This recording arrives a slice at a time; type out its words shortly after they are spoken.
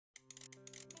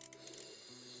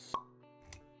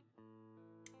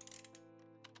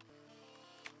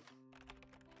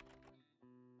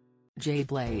Jay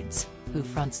Blades, who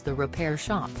fronts the repair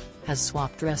shop, has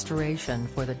swapped restoration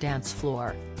for the dance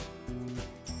floor.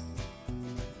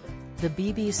 The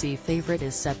BBC favourite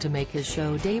is set to make his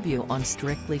show debut on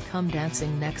Strictly Come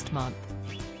Dancing next month.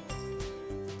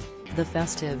 The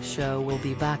festive show will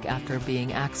be back after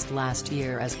being axed last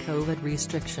year as COVID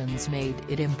restrictions made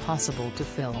it impossible to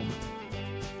film.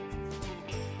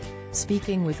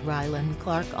 Speaking with Rylan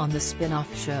Clark on the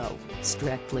spin-off show,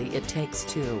 Strictly It Takes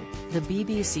Two, the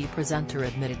BBC presenter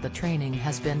admitted the training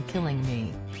has been killing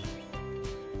me.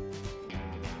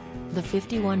 The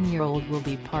 51-year-old will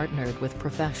be partnered with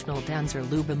professional dancer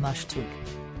Luba Mushtook.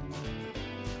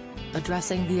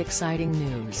 Addressing the exciting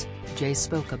news, Jay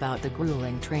spoke about the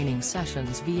grueling training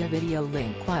sessions via video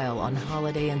link while on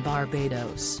holiday in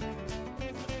Barbados.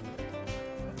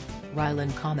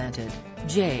 Rylan commented,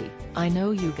 "Jay, I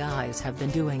know you guys have been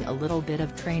doing a little bit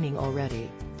of training already.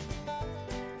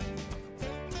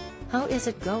 How is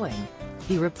it going?"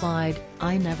 He replied,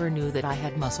 "I never knew that I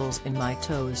had muscles in my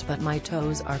toes, but my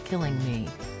toes are killing me."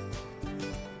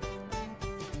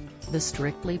 The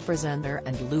Strictly presenter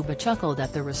and Luba chuckled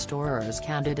at the restorer's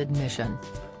candid admission.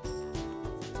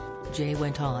 Jay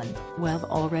went on, "We've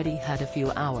already had a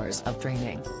few hours of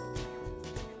training.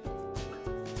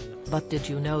 But did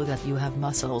you know that you have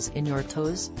muscles in your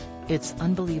toes? It's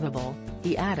unbelievable,"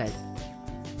 he added.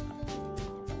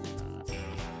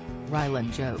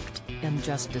 Rylan joked, "I'm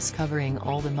just discovering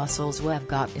all the muscles we've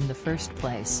got in the first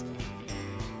place.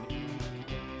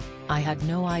 I had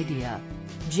no idea."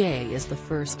 Jay is the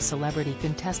first celebrity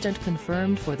contestant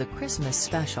confirmed for the Christmas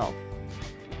special.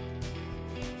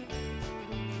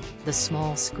 The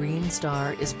small screen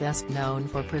star is best known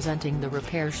for presenting The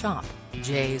Repair Shop,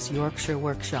 Jay's Yorkshire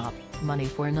Workshop, Money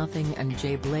for Nothing and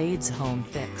Jay Blades' Home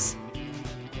Fix.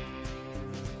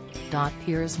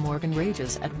 Piers Morgan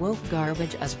rages at woke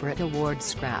garbage as Brit Awards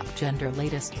scrap gender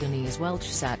latest. Denise Welch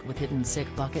sat with hidden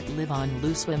sick bucket live on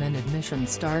loose. Women admission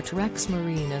Star Trek's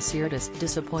Marina Sirtis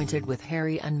disappointed with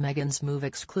Harry and Meghan's move.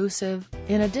 Exclusive.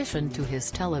 In addition to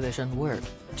his television work,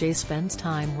 Jay spends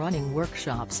time running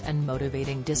workshops and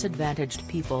motivating disadvantaged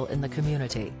people in the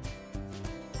community.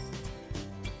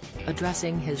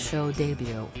 Addressing his show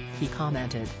debut, he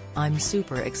commented, "I'm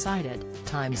super excited,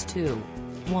 ×2.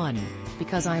 1.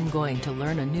 Because I'm going to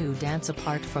learn a new dance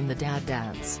apart from the dad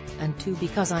dance, and 2.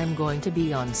 Because I'm going to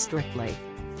be on Strictly.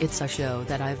 It's a show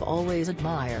that I've always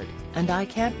admired, and I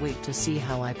can't wait to see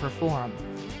how I perform."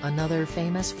 Another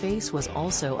famous face was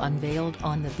also unveiled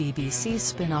on the BBC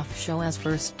spin-off show as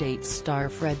First Dates star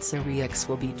Fred Sirieix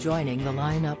will be joining the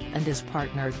lineup and is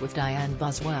partnered with Diane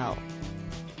Buswell.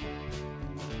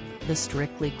 The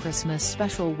Strictly Christmas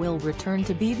special will return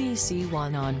to BBC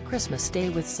One on Christmas Day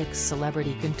with 6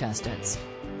 celebrity contestants.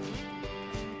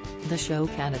 The show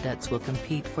candidates will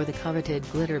compete for the coveted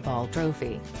Glitterball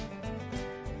trophy.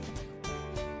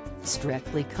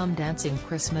 Strictly Come Dancing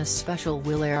Christmas special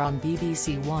will air on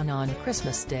BBC One on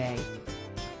Christmas Day.